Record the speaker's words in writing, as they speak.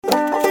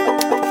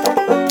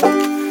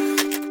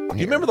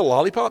You remember the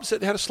lollipops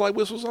that had slide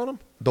whistles on them?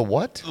 The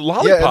what? The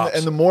lollipops. Yeah,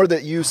 and the more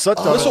that you sucked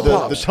on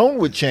it, the tone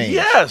would change.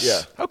 Yes.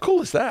 Yeah. How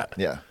cool is that?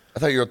 Yeah. I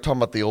thought you were talking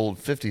about the old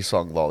 50s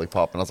song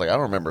Lollipop, and I was like, I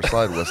don't remember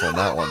slide whistling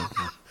that one.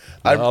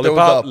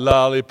 Lollipop,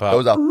 lollipop. That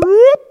was a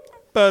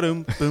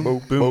Ba-dum, boom,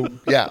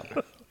 boom. yeah.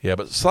 Yeah,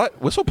 but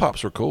whistle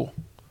pops are cool.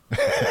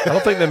 I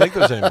don't think they make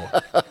those anymore.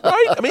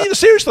 Right? I mean,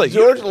 seriously.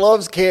 George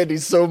loves candy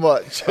so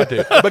much. I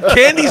do. But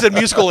candies and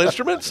musical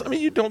instruments, I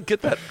mean, you don't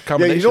get that Yeah,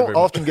 combination. you don't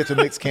often get to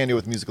mix candy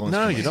with musical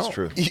No, instruments. you don't.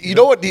 It's true. You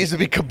know what needs to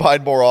be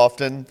combined more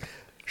often?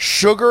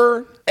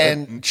 Sugar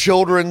and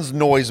children's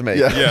noisemaking.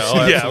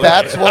 Yeah. Yeah,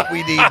 That's what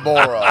we need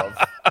more of.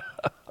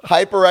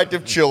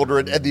 Hyperactive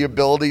children and the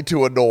ability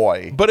to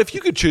annoy. But if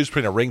you could choose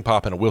between a ring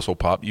pop and a whistle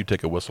pop, you'd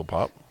take a whistle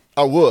pop.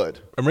 I would.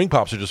 And ring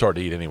pops are just hard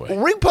to eat anyway.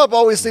 Ring pop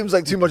always seems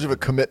like too much of a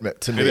commitment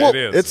to me. It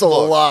is. It's a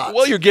lot.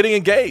 Well, you're getting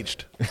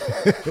engaged.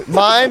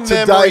 My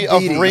memory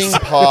of diabetes. ring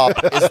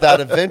pop is that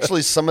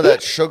eventually some of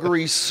that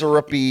sugary,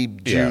 syrupy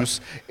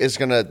juice is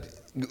going to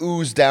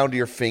ooze down to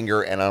your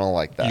finger, and I don't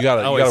like that. You got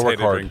I to always work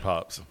hated hard. ring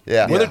pops.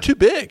 yeah. Well, they're too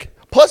big.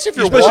 Plus, if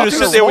You're you're supposed to walking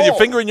just sit there with your along-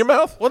 finger in your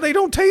mouth. Well, they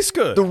don't taste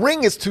good. The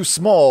ring is too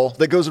small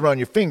that goes around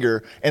your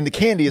finger, and the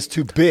candy is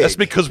too big. That's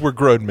because we're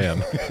grown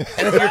men.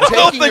 and if you're I don't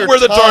taking think your we're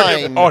the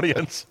target time,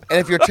 audience. and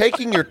if you're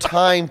taking your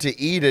time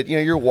to eat it,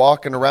 you're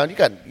walking around.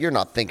 You're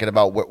not thinking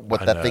about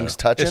what that thing's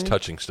touching. It's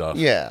touching stuff.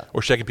 Yeah.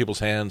 Or shaking people's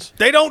hands.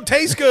 They don't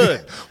taste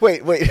good.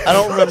 Wait. I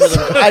don't remember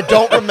them. I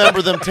don't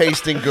remember them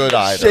tasting good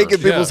either. Shaking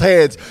people's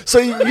hands. So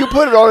you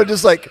put it on and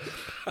just like,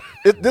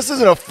 this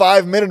isn't a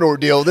 5-minute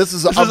ordeal. This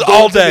is This I'm is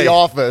going all to day. the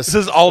office. This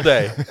is all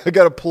day. I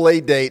got a play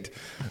date.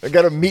 I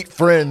got to meet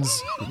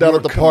friends down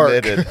at the park.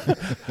 Committed.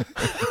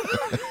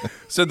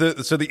 So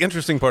the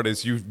interesting part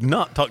is you've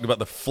not talked about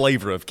the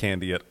flavor of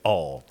candy at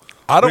all.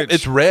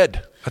 It's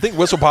red. I think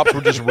whistle pops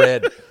were just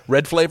red.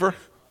 Red flavor.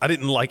 I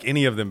didn't like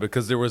any of them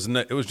because it was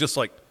just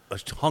like a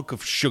hunk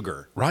of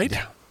sugar. Right?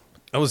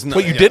 I was not.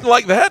 Well, you didn't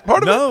like that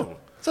part of it? No.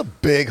 It's a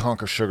big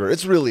hunk of sugar.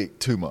 It's really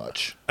too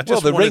much. I Well,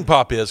 just the wanted ring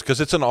pop is because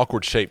it's an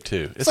awkward shape,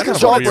 too. It's like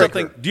kind a of weird. jawbreaker.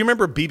 something. Do you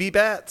remember BB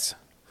Bats?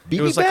 BB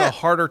It was like a Bat?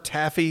 harder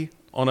taffy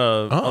on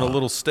a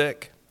little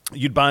stick.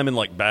 You'd buy them in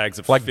like bags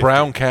of Like 50.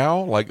 brown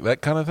cow, like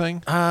that kind of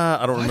thing.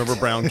 I don't remember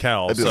brown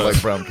cow. I do so-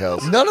 like brown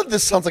cows. None of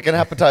this sounds like an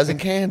appetizing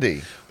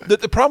candy. The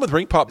problem with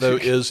ring pop, though,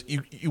 is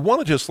you want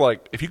to just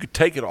like, if you could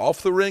take it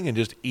off the ring and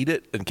just eat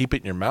it and keep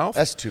it in your mouth.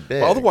 That's too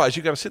big. Well, otherwise,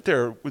 you got to sit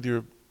there with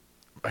your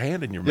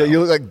hand in your Yeah, mouth. you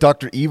look like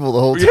Dr. Evil the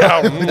whole time.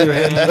 Yeah. With your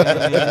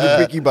hand, your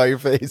pinky by your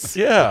face.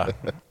 Yeah.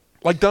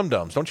 Like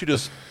Dum-Dums. Don't you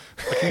just,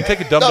 like, you take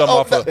a Dum-Dum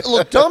off of.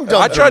 Look,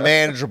 Dum-Dums tried- are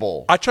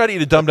manageable. I tried to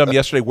eat a Dum-Dum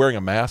yesterday wearing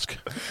a mask.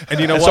 And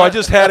you know So I what?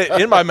 just had it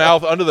in my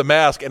mouth under the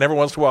mask, and every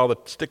once in a while the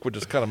stick would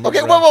just kind of move Okay,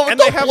 around. whoa, And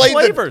don't they have blame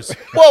flavors.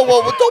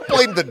 Whoa, don't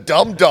blame the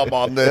Dum-Dum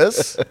on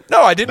this.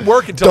 No, I didn't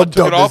work until I took it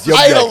Dum-Dum off. is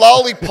I ate a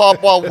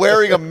lollipop while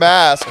wearing a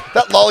mask.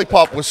 That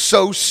lollipop was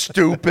so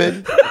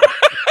stupid.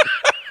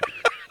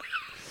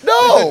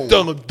 No.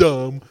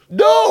 Dum-Dum.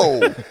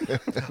 No.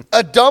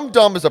 A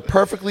Dum-Dum is a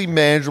perfectly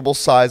manageable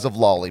size of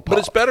lollipop. But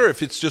it's better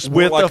if it's just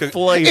more With like a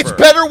flavor. It's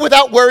better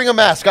without wearing a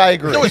mask, I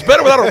agree. No, it's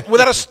better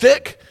without a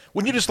stick.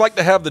 Wouldn't you just like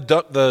to have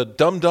the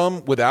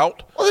Dum-Dum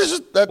without? Well,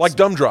 that's Like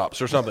Dum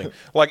Drops or something.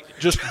 Like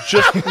just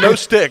no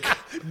stick.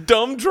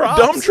 Dumb drops.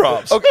 Dum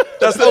Drops. Okay.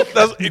 That's Dum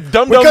We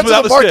Dums got to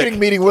without the a marketing stick.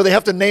 meeting where they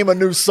have to name a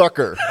new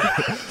sucker.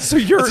 So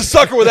you're It's a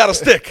sucker without a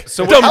stick.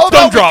 So How Dum about we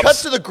cut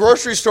Drops. to the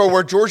grocery store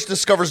where George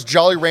discovers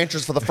Jolly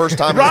Ranchers for the first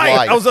time in his right.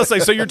 life? I was gonna say.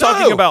 So you're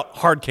talking No. about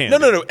hard candy.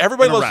 No.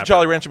 Everybody in a loves the wrapper.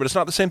 Jolly Rancher, but it's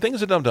not the same thing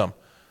as a Dum Dum.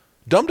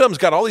 Dum Dum's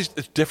got all these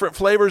different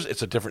flavors.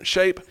 It's a different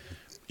shape.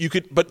 You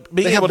could, but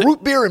being They have able to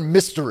root beer and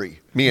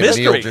mystery. Me and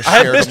Neil mystery. just I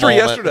had shared a mystery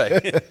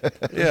moment. yesterday.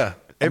 Yeah.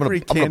 Every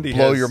I'm gonna candy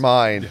blow has- your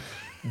mind.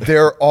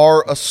 There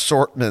are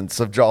assortments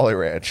of Jolly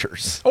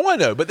Ranchers. Oh, I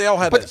know, but they all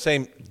have that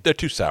same. They're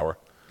too sour.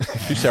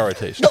 Too sour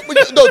taste.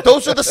 No,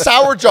 those are the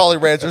sour Jolly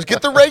Ranchers.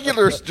 Get the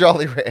regular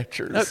Jolly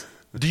Ranchers.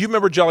 Do you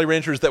remember Jolly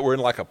Ranchers that were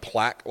in like a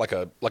plaque, like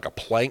a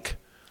plank?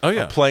 Oh,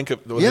 yeah. A plank of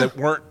Yeah. that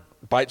weren't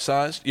bite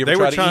sized. You ever They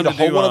were try to trying eat a to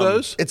whole do, one of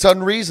those? It's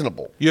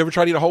unreasonable. You ever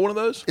try to eat a whole one of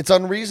those? It's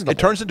unreasonable. It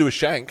turns into a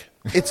shank.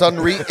 It's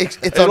unreasonable.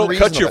 It'll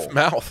cut your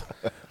mouth.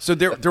 So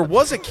there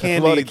was a lot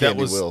candy of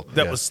candy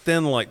that was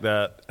thin like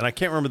that, and I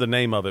can't remember the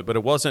name of it, but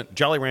it wasn't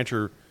Jolly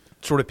Rancher.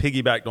 Sort of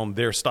piggybacked on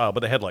their style,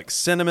 but they had like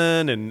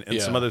cinnamon and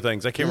Yeah. some other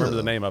things. I can't remember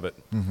the name of it.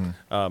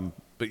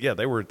 But yeah,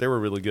 they were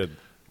really good.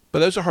 But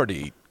those are hard to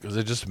eat because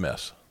they're just a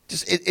mess.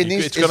 Just it You-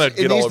 needs it's gonna it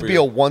get all needs over to be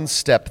you. a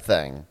one-step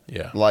thing.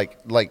 Yeah. Like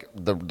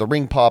the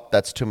ring pop.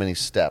 That's too many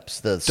steps.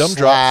 The Dum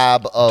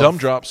slab drops. of Dum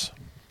drops.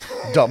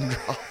 Dum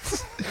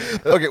drops.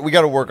 Okay, we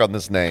got to work on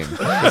this name.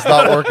 It's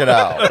not working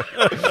out.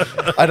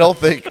 I don't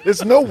think.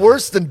 It's no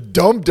worse than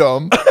Dum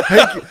Dum.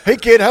 Hey,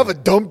 kid, have a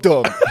Dum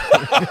Dum.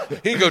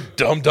 You can go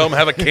Dum Dum,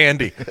 have a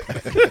candy.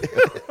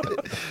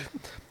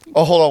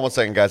 Oh, hold on one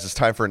second, guys. It's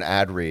time for an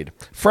ad read.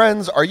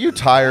 Friends, are you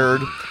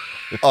tired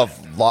of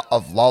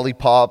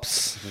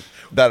lollipops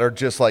that are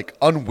just like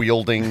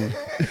unwielding?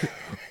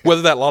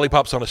 Whether that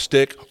lollipop's on a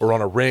stick or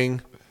on a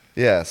ring.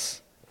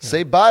 Yes.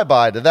 Say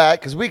bye-bye to that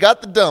because we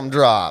got the Dum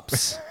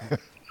Drops.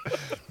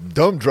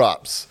 Dumb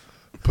drops.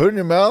 Put it in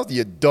your mouth,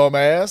 you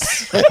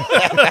dumbass.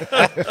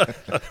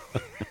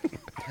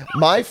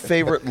 My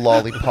favorite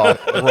lollipop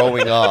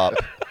growing up,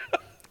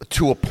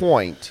 to a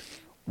point,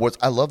 was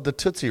I loved the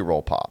Tootsie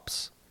Roll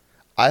Pops.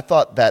 I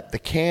thought that the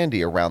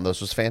candy around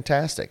those was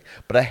fantastic,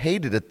 but I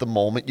hated it the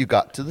moment you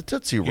got to the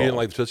Tootsie Roll. You didn't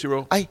like the Tootsie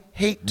Roll? I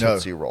hate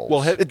Tootsie Rolls.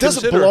 Well, It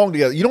doesn't belong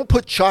together. You don't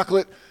put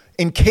chocolate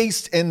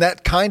encased in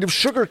that kind of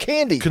sugar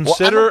candy. Well,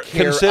 I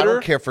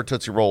don't care for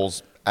Tootsie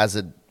Rolls as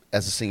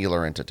a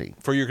singular entity.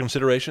 For your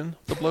consideration,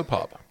 the blow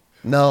pop.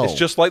 No. It's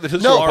just like the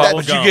Tootsie No, Roll that-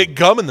 Pop, but you get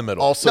gum in the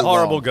middle. Also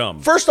Horrible wrong.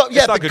 gum. First off,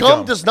 yeah, not the good gum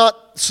gum. does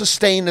not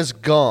sustain as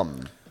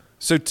gum.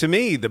 So to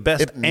me, the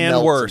best It and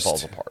melts worst and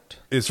falls apart.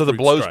 is So the Fruit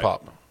blows Stripe.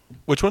 pop.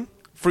 Which one?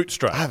 Fruit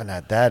Stripe. I haven't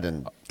had that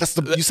in That's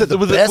you said the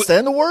with the- best with-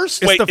 and the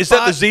worst? Wait, the is that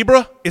the five-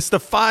 zebra? It's the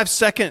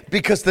 5-second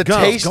because the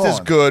gum. taste is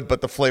gone. good,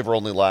 but the flavor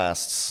only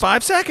lasts.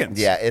 5 seconds.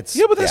 Yeah, it's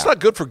Yeah, but that's not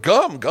good for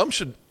gum.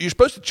 You're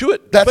supposed to chew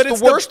it. That's But the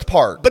it's worst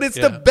part. But it's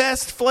Yeah. the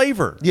best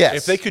flavor. yes,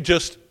 If they could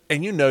just,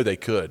 and you know they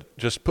could,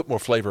 just put more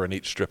flavor in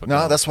each strip of No,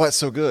 gum. that's why it's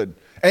so good.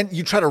 And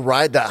you try to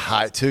ride that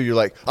high too. You're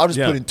like, I'll just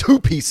Yeah. put in 2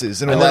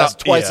 pieces and it'll And then last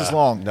twice yeah. as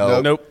long.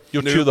 No. Nope.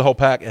 You'll chew the whole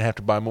pack and have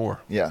to buy more.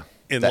 Yeah.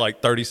 In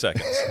like 30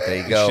 seconds. there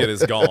you go. Shit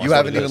is gone. You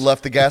haven't even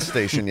left the gas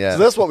station yet. So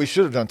that's what we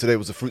should have done today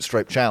was a fruit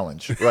stripe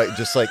challenge, right?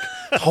 Just like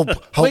hope.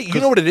 Wait,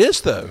 you know what it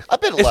is though? I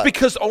bet it's like-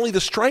 because only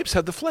the stripes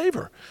have the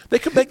flavor. They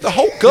could make the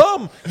whole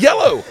gum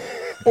yellow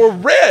or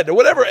red or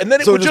whatever, and then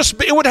it So would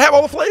it would have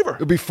all the flavor.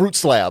 It'd be fruit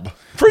slab.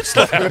 Fruit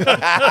slab.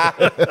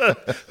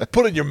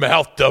 Put it in your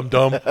mouth, dum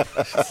dum.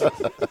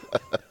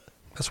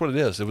 That's what it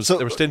is. They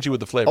were stingy with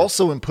the flavor.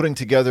 Also, in putting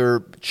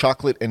together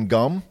chocolate and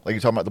gum, like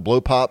you're talking about the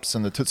blow pops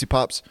and the Tootsie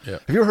Pops. Yeah.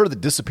 Have you ever heard of the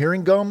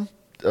disappearing gum?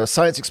 A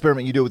science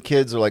experiment you do with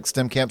kids or like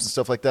STEM camps and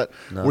stuff like that,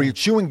 where you're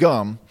chewing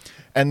gum,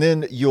 and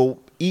then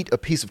you'll eat a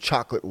piece of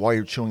chocolate while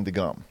you're chewing the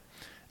gum,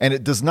 and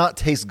it does not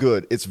taste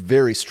good. It's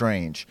very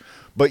strange,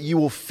 but you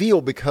will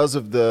feel because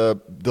of the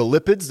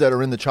lipids that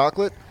are in the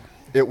chocolate,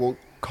 it will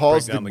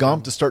cause the down the gum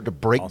gum. to start to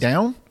break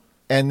down,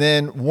 and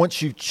then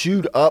once you've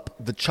chewed up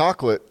the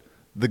chocolate,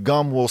 the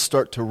gum will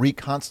start to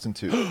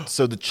reconstitute.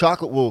 So the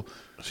chocolate will.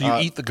 so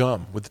you eat the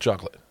gum with the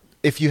chocolate.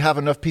 If you have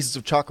enough pieces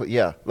of chocolate,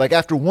 yeah. Like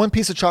after 1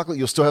 piece of chocolate,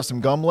 you'll still have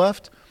some gum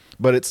left,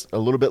 but it's a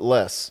little bit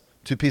less.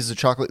 2 pieces of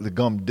chocolate, the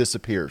gum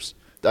disappears.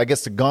 I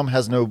guess the gum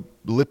has no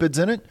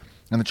lipids in it,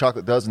 and the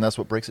chocolate does, and that's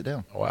what breaks it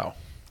down. Wow.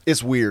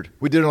 It's weird.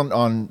 We did it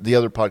on the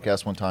other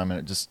podcast one time,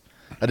 and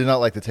I did not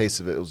like the taste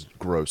of it. It was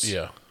gross.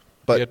 Yeah.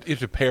 But you have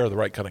to pair the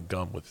right kind of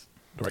gum with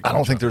the right I kind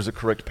don't of think chocolate. there's a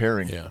correct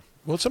pairing. Yeah.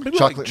 Well, some people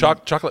Chocolate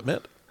like chocolate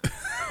mint.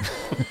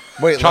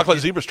 Wait, Chocolate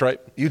like zebra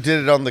stripe. you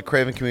did it on the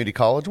Craven Community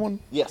College one?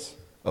 Yes.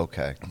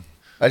 Okay.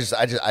 I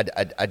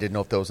didn't know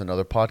if there was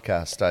another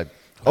podcast.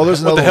 Oh, there's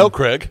What another the hell, one.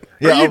 Craig?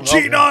 Yeah, Are you I'm-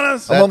 cheating on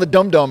us? I'm on the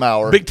Dum-Dum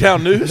hour. Big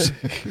town news?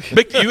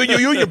 You and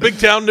your big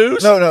town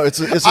news? No, it's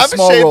a I'm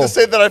small ashamed role. to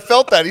say that I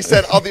felt that. He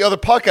said on the other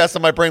podcast,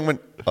 and my brain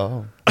went,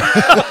 oh.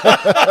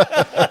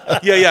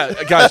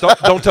 Yeah. Guys,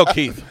 don't tell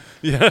Keith.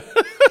 Yeah.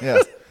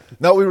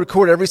 No, we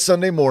record every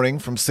Sunday morning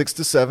from 6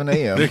 to 7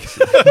 a.m.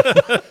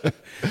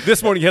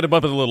 This morning you had to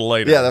bump it a little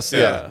later. Yeah, that's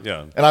yeah.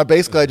 Yeah. And I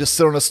just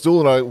sit on a stool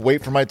and I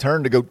wait for my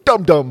turn to go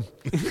dum-dum.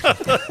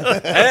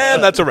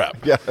 And that's a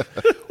wrap. Yeah.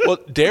 Well,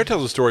 Dare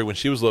tells a story when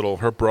she was little.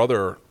 Her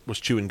brother was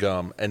chewing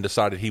gum and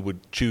decided he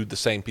would chew the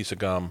same piece of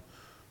gum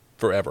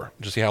forever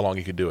to see how long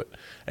he could do it.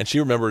 And she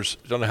remembers,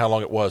 don't know how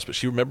long it was, but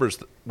she remembers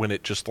when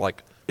it just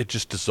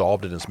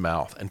dissolved in his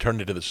mouth and turned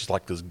into this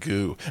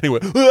goo. And he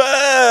went,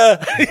 ah!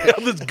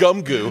 This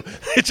gum goo.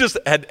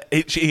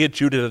 He had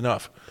chewed it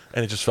enough,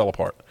 and it just fell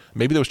apart.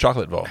 Maybe there was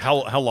chocolate involved.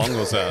 How long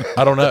was that?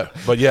 I don't know,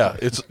 but yeah,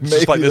 it's Maybe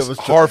just like there this was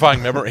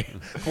horrifying memory.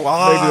 Maybe there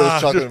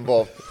was chocolate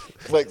involved.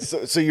 Like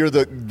so you're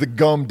the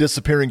gum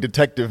disappearing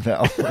detective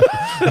now.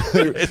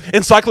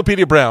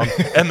 Encyclopedia Brown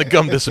and the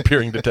gum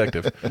disappearing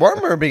detective. Well, I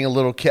remember being a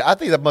little kid. I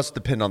think that must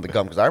depend on the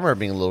gum because I remember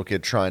being a little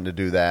kid trying to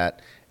do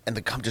that, and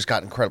the gum just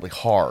got incredibly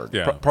hard.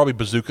 Yeah. Probably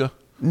bazooka.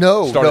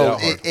 No, Started no.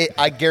 out hard.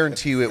 I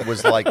guarantee you it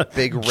was like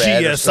Big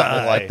Red or something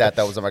GSI. like that.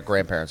 That was at my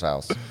grandparents'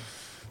 house.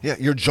 Yeah,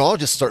 your jaw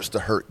just starts to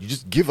hurt. You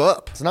just give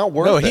up. It's not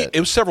worth No, it. it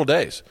was several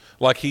days.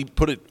 Like he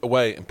put it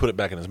away and put it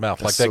back in his mouth,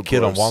 That's like so that kid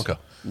gross. on Wonka.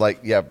 Like,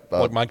 yeah.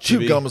 Like Mike Chew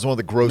TV. gum is one of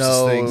the grossest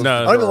No. things.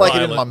 No, I don't even like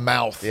it in Violet. my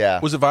mouth. Yeah.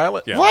 Was it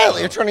Violet? Yeah. Violet,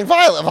 you're turning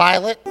violet,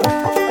 Violet.